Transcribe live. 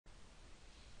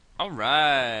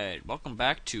Alright, welcome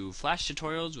back to Flash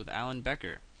Tutorials with Alan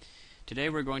Becker. Today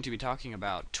we're going to be talking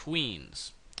about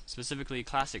tweens, specifically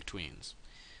classic tweens.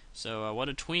 So what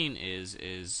a tween is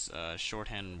a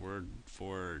shorthand word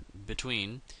for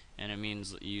between, and it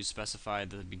means you specify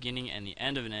the beginning and the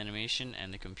end of an animation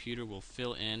and the computer will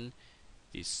fill in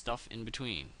the stuff in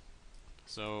between.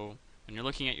 So when you're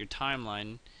looking at your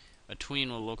timeline, a tween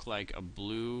will look like a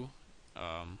blue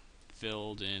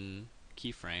filled in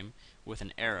keyframe with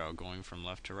an arrow going from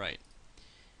left to right.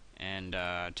 And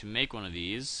to make one of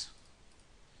these,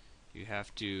 you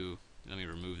have to, let me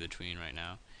remove the tween right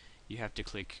now, you have to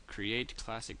click Create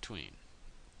Classic Tween.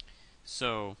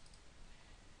 So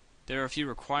there are a few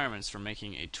requirements for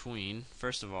making a tween.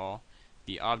 First of all,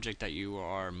 the object that you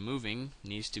are moving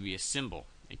needs to be a symbol.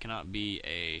 It cannot be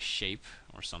a shape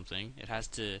or something. It has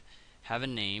to have a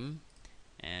name,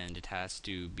 and it has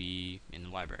to be in the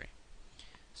library.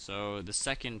 So the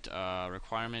second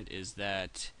requirement is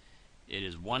that it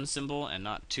is one symbol and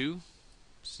not two.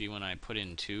 See, when I put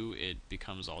in two, it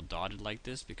becomes all dotted like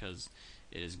this because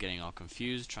it is getting all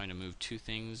confused trying to move two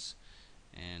things,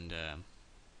 and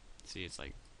see, it's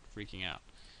like freaking out.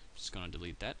 I'm just going to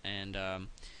delete that. And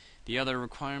the other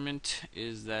requirement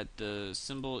is that the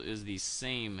symbol is the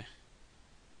same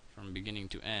from beginning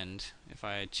to end. If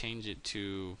I change it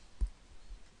to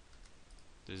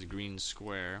this green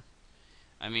square,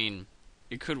 I mean,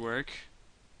 it could work,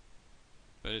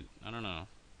 but I don't know.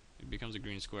 It becomes a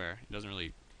green square. It doesn't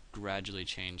really gradually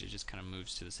change. It just kind of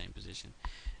moves to the same position.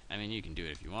 I mean, you can do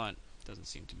it if you want. It doesn't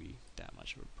seem to be that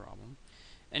much of a problem.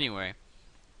 Anyway,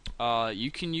 you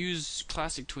can use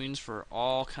classic tweens for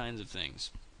all kinds of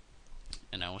things,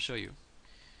 and I will show you.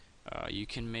 You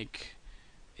can make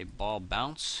a ball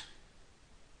bounce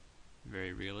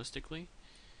very realistically.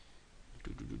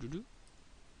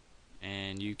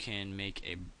 And you can make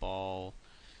a ball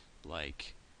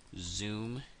like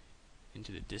zoom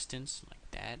into the distance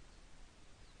like that,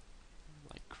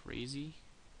 like crazy.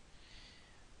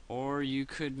 Or you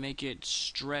could make it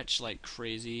stretch like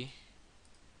crazy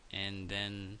and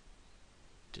then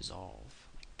dissolve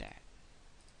like that.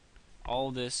 All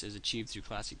this is achieved through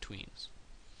classic tweens.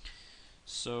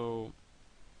 So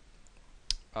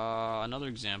another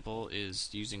example is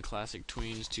using classic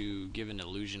tweens to give an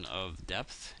illusion of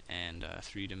depth and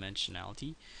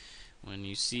three-dimensionality. When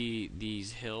you see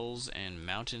these hills and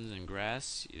mountains and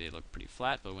grass, they look pretty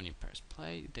flat, but when you press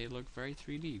play, they look very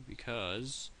 3D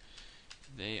because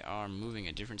they are moving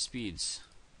at different speeds.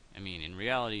 I mean, in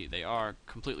reality, they are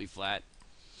completely flat,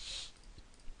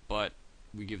 but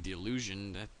we give the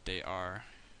illusion that they are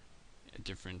at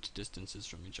different distances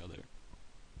from each other.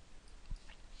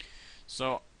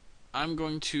 So I'm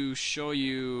going to show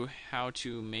you how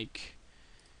to make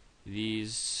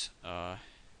these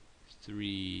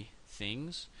three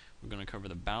things. We're going to cover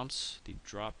the bounce, the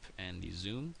drop, and the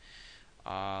zoom.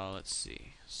 Let's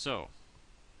see. So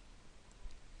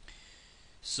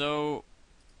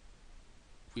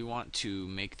we want to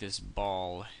make this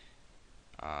ball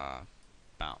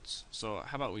bounce. So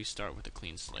how about we start with a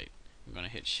clean slate. I'm going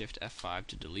to hit Shift F5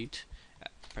 to delete.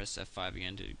 Press F5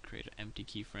 again to create an empty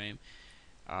keyframe.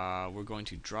 We're going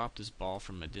to drop this ball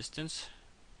from a distance,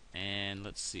 and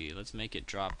let's see, let's make it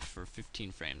drop for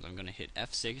 15 frames. I'm going to hit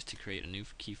F6 to create a new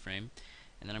keyframe,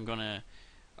 and then I'm going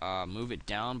to move it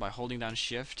down by holding down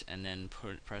Shift and then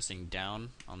pressing down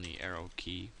on the arrow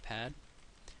key pad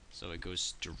so it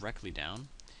goes directly down.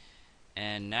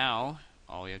 And now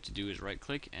all we have to do is right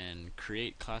click and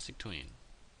create classic tween.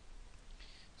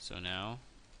 So now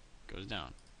it goes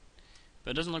down,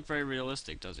 but it doesn't look very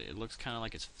realistic, does it? It looks kind of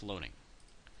like it's floating.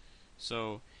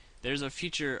 So there's a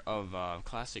feature of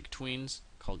classic tweens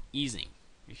called easing.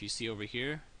 If you see over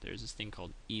here, there's this thing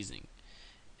called easing,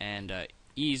 and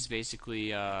ease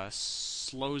basically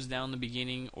slows down the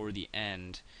beginning or the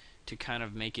end to kind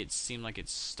of make it seem like it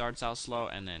starts out slow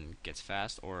and then gets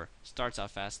fast, or starts out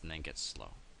fast and then gets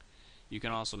slow. You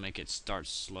can also make it start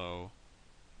slow,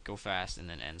 go fast, and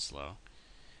then end slow.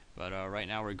 But right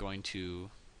now we're going to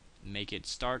make it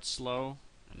start slow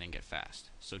and then get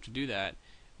fast. So to do that,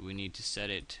 we need to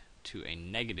set it to a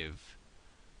negative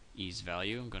ease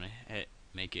value. I'm going to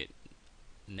make it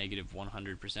negative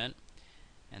 100%,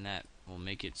 and that will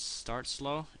make it start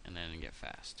slow and then get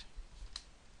fast.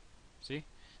 See?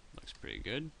 Looks pretty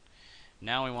good.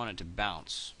 Now we want it to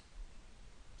bounce.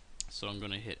 So I'm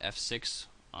going to hit F6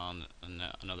 on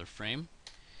another frame.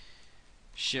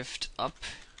 Shift up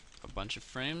a bunch of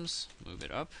frames, move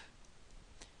it up,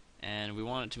 and we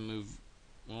want it to move.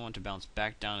 We want it to bounce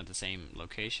back down at the same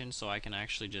location, so I can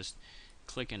actually just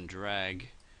click and drag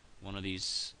one of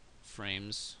these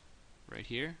frames right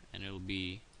here, and it'll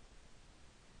be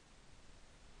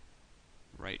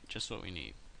right? Just what we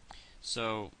need.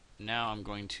 So now I'm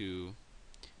going to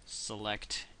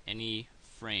select any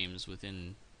frames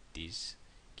within these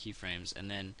keyframes and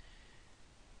then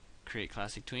create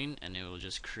classic tween, and it will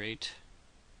just create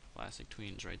classic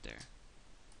tweens right there.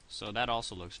 So that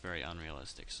also looks very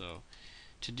unrealistic. So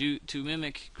to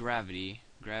mimic gravity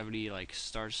like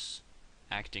starts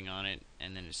acting on it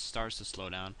and then it starts to slow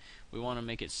down, we want to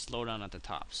make it slow down at the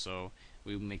top. So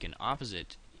we make an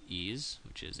opposite ease,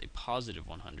 which is a positive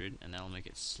 100, and that will make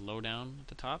it slow down at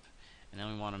the top. And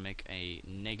then we want to make a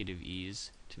negative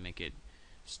ease to make it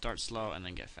start slow and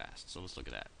then get fast. So let's look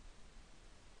at that.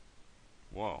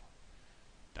 Whoa,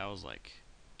 that was like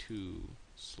too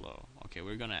slow. Okay,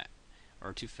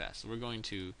 or too fast. So we're going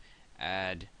to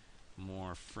add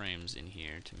more frames in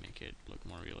here to make it look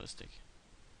more realistic.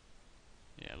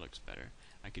 Yeah, it looks better.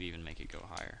 I could even make it go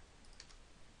higher.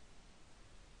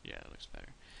 Yeah, it looks better.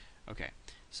 Okay,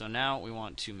 so now we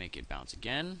want to make it bounce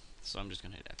again. So I'm just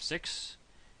going to hit F6.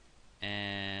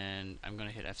 And I'm going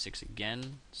to hit F6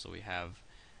 again. So we have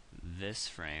this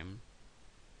frame.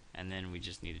 And then we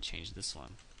just need to change this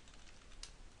one.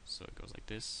 So it goes like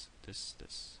this, this,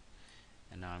 this.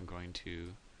 And now I'm going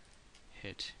to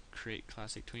hit create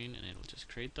classic tween, and it'll just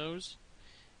create those.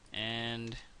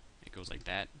 And it goes like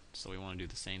that. So we want to do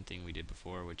the same thing we did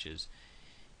before, which is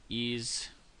ease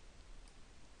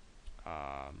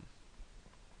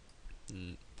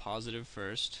positive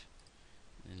first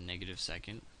and negative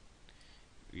second.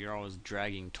 You're always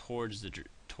dragging towards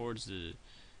the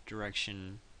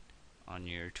direction on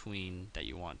your tween that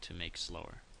you want to make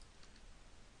slower.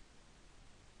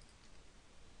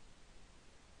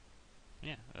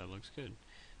 Yeah, that looks good.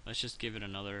 Let's just give it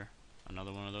another one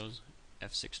of those.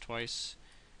 F6 twice.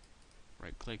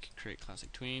 Right click, create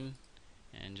classic tween,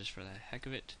 and just for the heck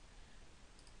of it,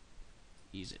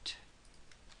 ease it.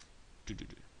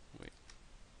 Wait.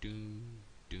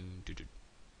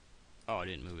 Oh, I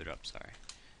didn't move it up, sorry.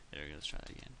 There we go, let's try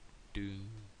that again.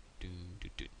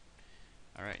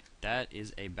 Alright, that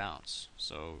is a bounce.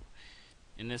 So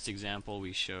in this example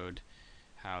we showed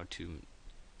how to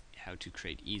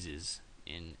create eases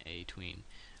in a tween.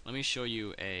 Let me show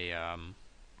you a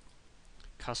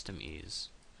custom ease.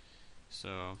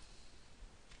 So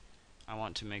I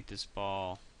want to make this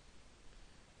ball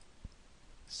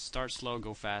start slow,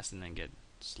 go fast, and then get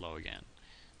slow again.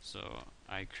 So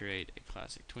I create a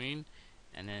classic tween,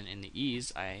 and then in the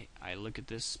ease I look at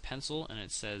this pencil and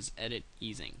it says edit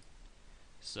easing.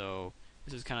 So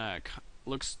this is kind of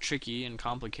looks tricky and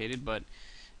complicated, but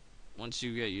once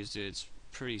you get used to it, it's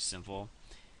pretty simple.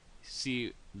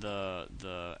 See,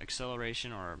 the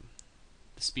acceleration or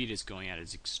the speed it's going at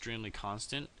is extremely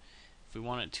constant. If we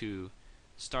want it to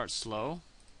start slow,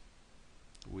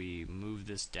 we move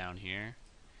this down here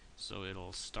so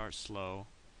it'll start slow,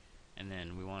 and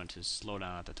then we want it to slow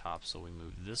down at the top, so we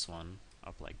move this one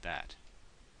up like that.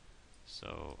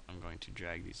 So I'm going to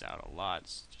drag these out a lot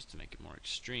just to make it more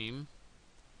extreme,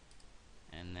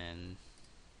 and then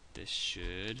this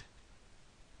should,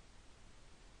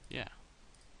 yeah,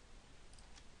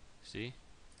 see,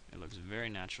 it looks very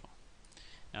natural.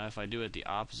 Now if I do it the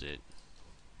opposite,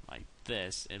 like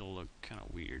this, it'll look kind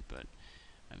of weird, but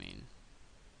I mean,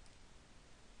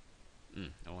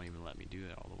 it won't even let me do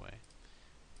it all the way.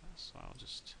 So I'll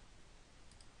just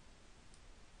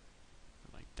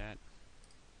like that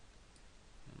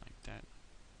and like that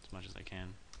as much as I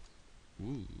can.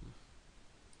 Ooh,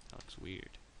 that looks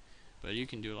weird. But you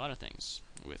can do a lot of things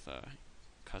with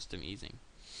custom easing.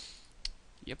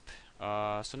 Yep.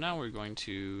 So now we're going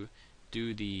to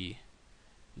do the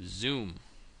zoom.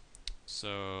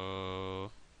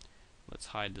 So let's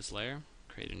hide this layer,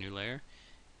 create a new layer,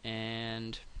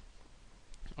 and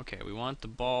okay, we want the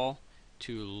ball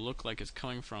to look like it's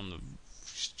coming from the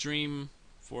extreme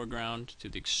foreground to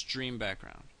the extreme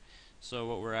background. So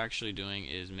what we're actually doing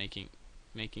is making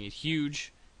it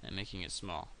huge and making it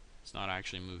small. It's not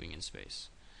actually moving in space.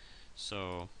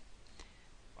 So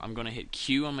I'm going to hit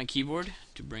Q on my keyboard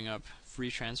to bring up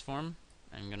free transform.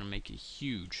 I'm going to make it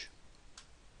huge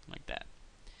like that.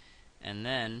 And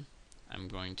then I'm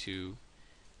going to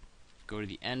go to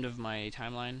the end of my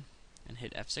timeline and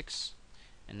hit F6,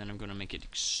 and then I'm going to make it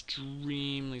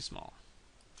extremely small.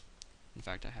 In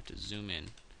fact, I have to zoom in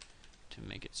to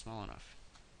make it small enough.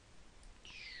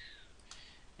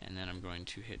 And then I'm going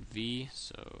to hit V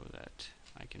so that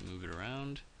I can move it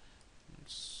around.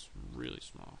 It's really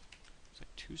small. It's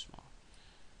like too small.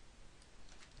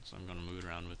 So I'm going to move it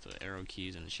around with the arrow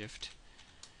keys and shift.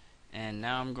 And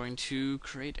now I'm going to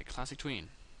create a classic tween.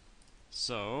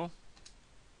 So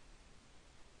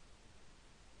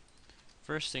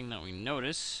first thing that we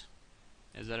notice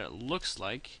is that it looks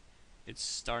like it's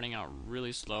starting out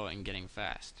really slow and getting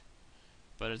fast,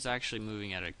 but it's actually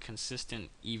moving at a consistent,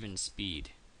 even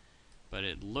speed. But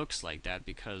it looks like that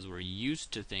because we're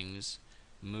used to things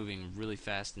moving really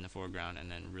fast in the foreground and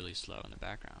then really slow in the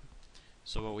background.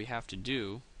 So what we have to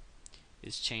do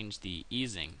is change the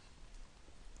easing.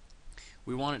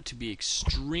 We want it to be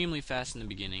extremely fast in the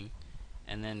beginning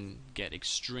and then get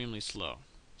extremely slow.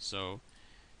 So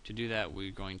to do that,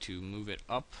 we're going to move it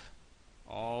up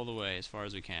all the way as far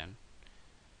as we can,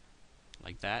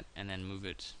 like that, and then move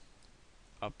it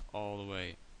up all the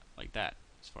way like that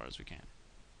as far as we can.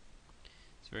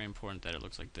 It's very important that it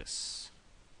looks like this.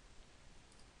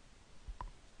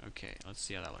 Okay, let's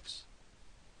see how that looks.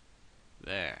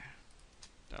 There.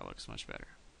 That looks much better.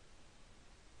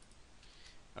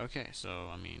 Okay, so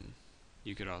I mean,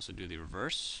 you could also do the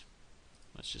reverse.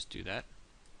 Let's just do that.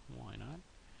 Why not?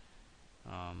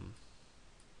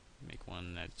 Make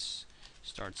one that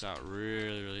starts out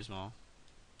really, really small,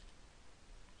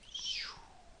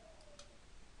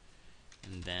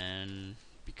 and then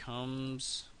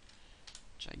becomes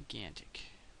gigantic.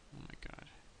 Oh my god.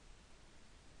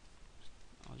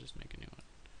 I'll just make a new one.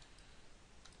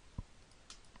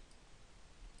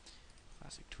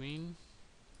 Classic tween.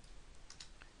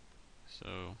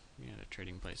 So, yeah, the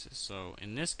trading places. So,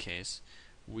 in this case,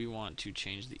 we want to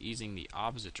change the easing the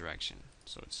opposite direction.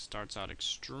 So it starts out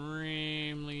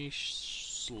extremely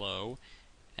slow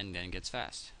and then gets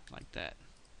fast, like that.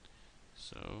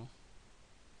 So,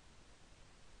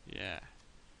 yeah,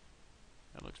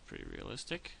 that looks pretty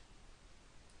realistic.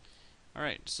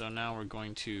 Alright, so now we're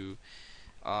going to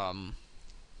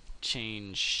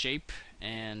change shape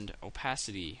and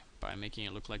opacity by making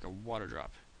it look like a water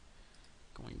drop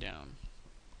going down.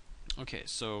 Okay,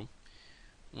 so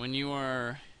when you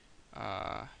are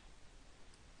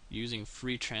using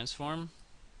free transform,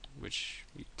 which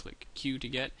you click Q to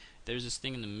get, there's this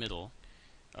thing in the middle,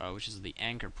 which is the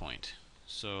anchor point.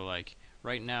 So like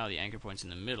right now the anchor point's in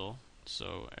the middle,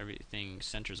 so everything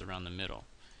centers around the middle.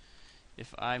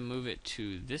 If I move it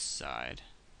to this side,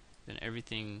 then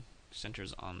everything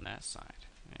centers on that side,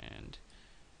 and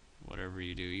whatever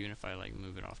you do, even if I like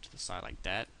move it off to the side like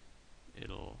that,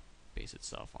 it'll base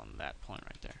itself on that point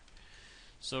right there.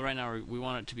 So right now we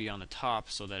want it to be on the top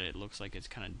so that it looks like it's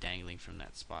kind of dangling from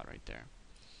that spot right there.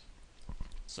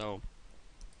 So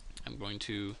I'm going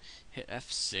to hit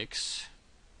F6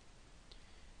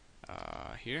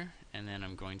 here, and then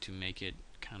I'm going to make it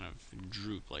kind of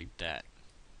droop like that.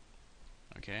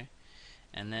 Okay,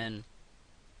 and then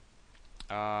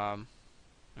I'm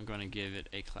going to give it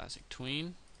a classic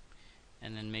tween,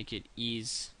 and then make it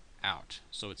ease out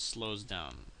so it slows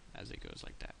down as it goes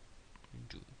like that.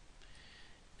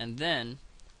 And then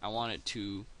I want it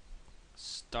to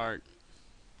start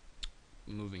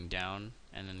moving down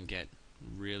and then get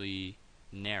really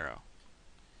narrow.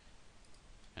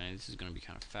 And this is going to be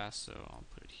kind of fast, so I'll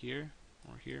put it here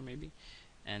or here maybe.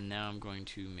 And now I'm going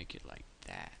to make it like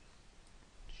that.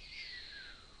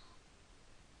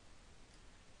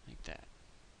 Like that.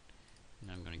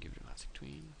 Now I'm going to give it a classic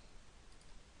tween.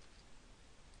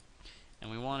 And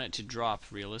we want it to drop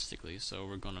realistically, so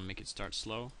we're going to make it start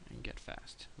slow and get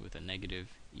fast with a negative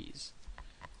ease.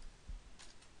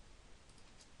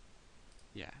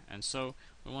 Yeah, and so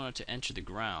we want it to enter the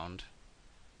ground.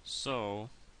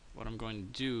 So what I'm going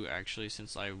to do, actually,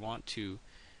 since I want to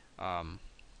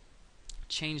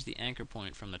change the anchor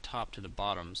point from the top to the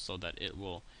bottom so that it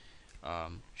will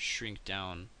shrink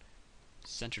down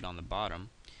centered on the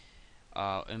bottom,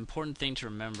 an important thing to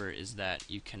remember is that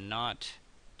you cannot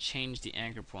change the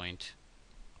anchor point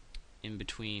in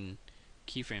between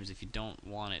keyframes if you don't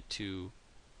want it to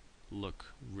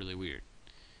look really weird.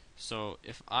 So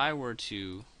if I were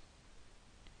to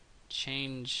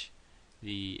change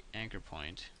the anchor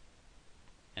point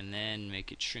and then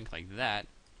make it shrink like that,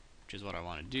 which is what I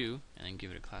want to do, and then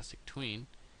give it a classic tween,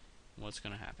 what's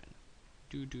going to happen?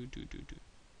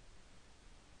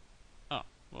 Oh,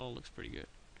 well, it looks pretty good.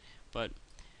 But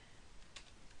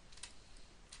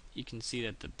you can see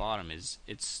that the bottom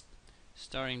it's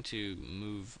starting to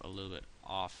move a little bit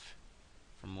off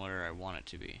from where I want it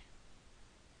to be.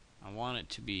 I want it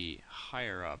to be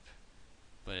higher up,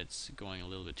 but it's going a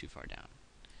little bit too far down.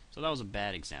 So that was a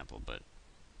bad example, but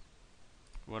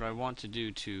what I want to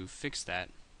do to fix that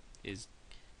is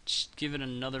give it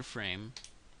another frame,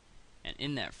 and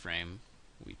in that frame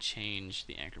we change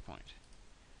the anchor point.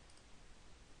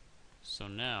 So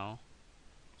now,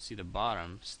 see, the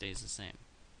bottom stays the same.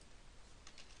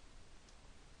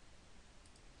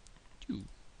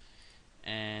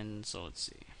 And so let's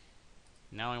see.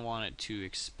 Now I want it to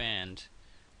expand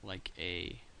like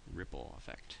a ripple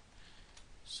effect.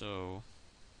 So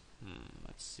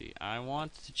let's see. I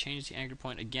want to change the anchor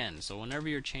point again. So whenever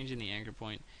you're changing the anchor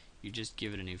point, you just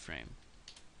give it a new frame.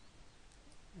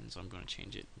 And so I'm going to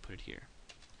change it and put it here.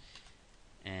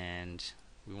 And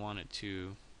we want it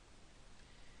to,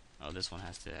 oh, this one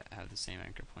has to have the same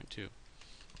anchor point too.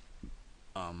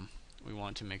 We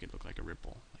want to make it look like a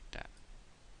ripple, like that.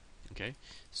 Okay,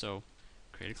 so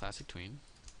create a classic tween,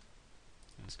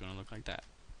 and it's going to look like that.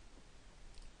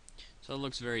 So it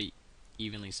looks very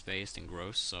evenly spaced and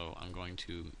gross, so I'm going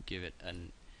to give it a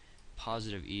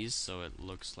positive ease so it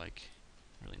looks like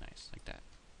really nice, like that.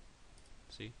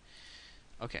 See?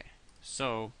 Okay,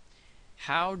 so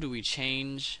how do we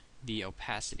change the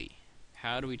opacity?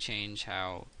 How do we change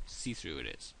how see-through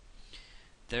it is?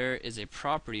 There is a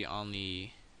property on the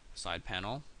side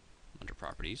panel under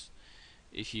properties.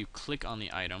 If you click on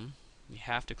the item, you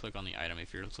have to click on the item.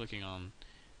 If you're clicking on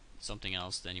something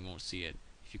else, then you won't see it.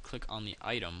 If you click on the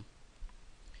item,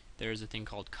 there's a thing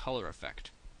called color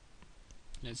effect.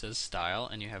 And it says style,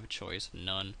 and you have a choice of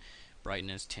none,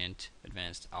 brightness, tint,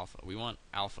 advanced, alpha. We want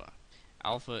alpha.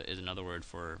 Alpha is another word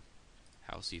for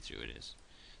how see-through it is.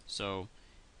 So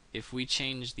if we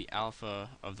change the alpha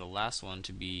of the last one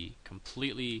to be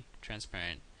completely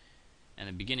transparent and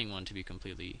the beginning one to be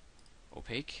completely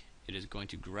opaque, it is going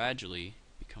to gradually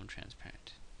become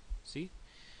transparent. See?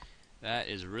 That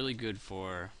is really good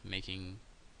for making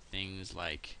things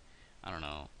like, I don't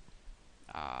know,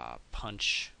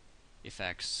 punch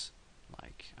effects,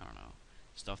 like, I don't know,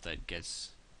 stuff that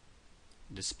gets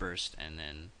dispersed and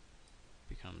then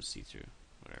becomes see-through,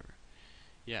 whatever.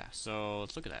 Yeah, so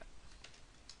let's look at that.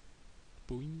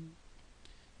 Boing.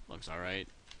 Looks alright.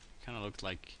 Kind of looks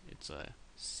like it's a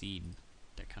seed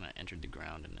that kind of entered the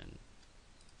ground and then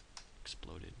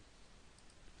exploded.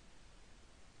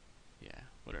 Yeah,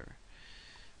 whatever.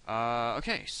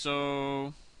 Okay,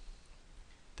 so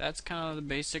that's kind of the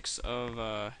basics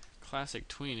of classic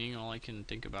tweening, all I can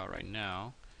think about right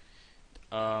now.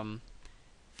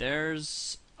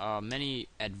 There's many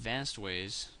advanced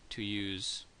ways to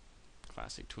use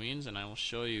classic tweens, and I will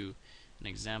show you an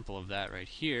example of that right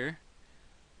here.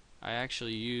 I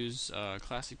actually use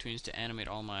classic tweens to animate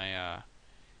all my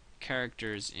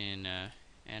characters in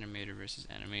animator versus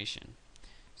animation.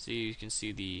 See, you can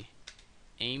see the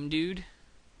aim dude,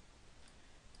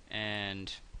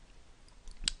 and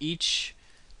each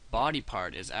body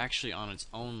part is actually on its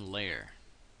own layer,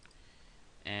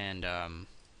 and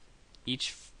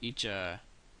each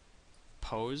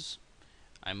pose,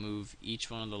 I move each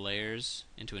one of the layers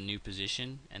into a new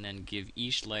position and then give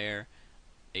each layer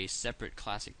a separate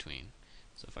classic tween.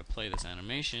 So if I play this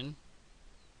animation,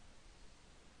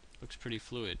 it looks pretty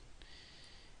fluid.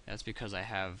 That's because I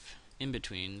have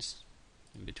in-betweens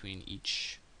in between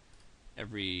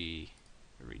every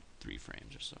 3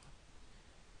 frames or so.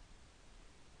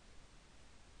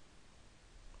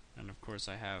 And of course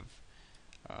I have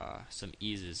some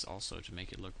eases also to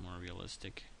make it look more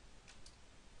realistic.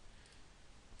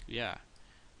 Yeah.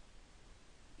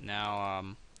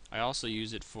 Now I also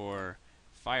use it for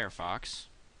Firefox.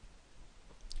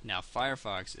 Now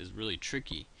Firefox is really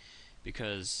tricky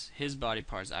because his body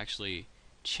parts actually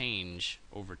change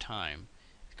over time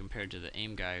compared to the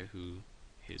aim guy, who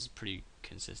is pretty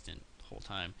consistent the whole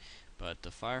time. But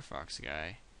the Firefox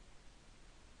guy,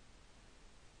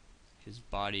 his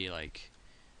body like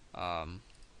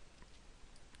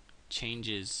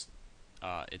changes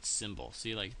its symbol.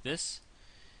 See, like this,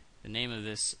 the name of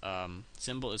this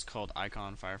symbol is called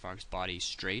icon Firefox body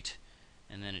straight,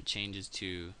 and then it changes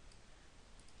to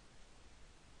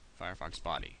Firefox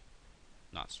body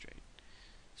not straight.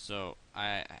 So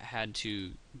I had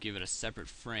to give it a separate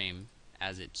frame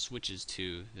as it switches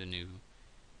to the new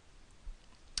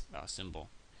symbol.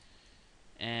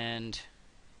 And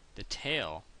the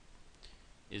tail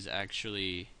is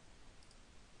actually,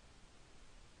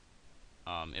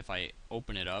 if I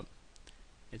open it up,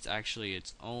 it's actually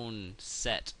its own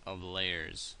set of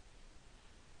layers.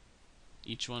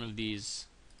 Each one of these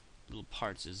little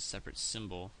parts is a separate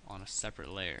symbol on a separate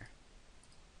layer,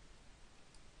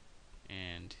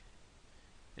 and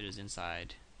it is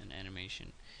inside an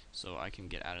animation, so I can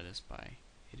get out of this by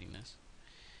hitting this.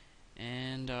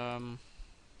 And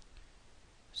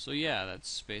so yeah,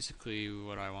 that's basically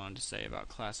what I wanted to say about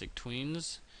classic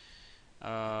tweens.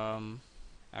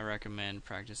 I recommend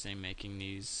practicing making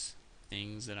these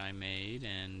things that I made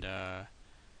and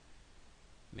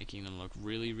making them look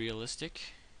really realistic.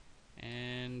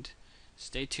 And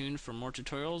stay tuned for more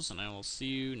tutorials, and I will see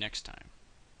you next time.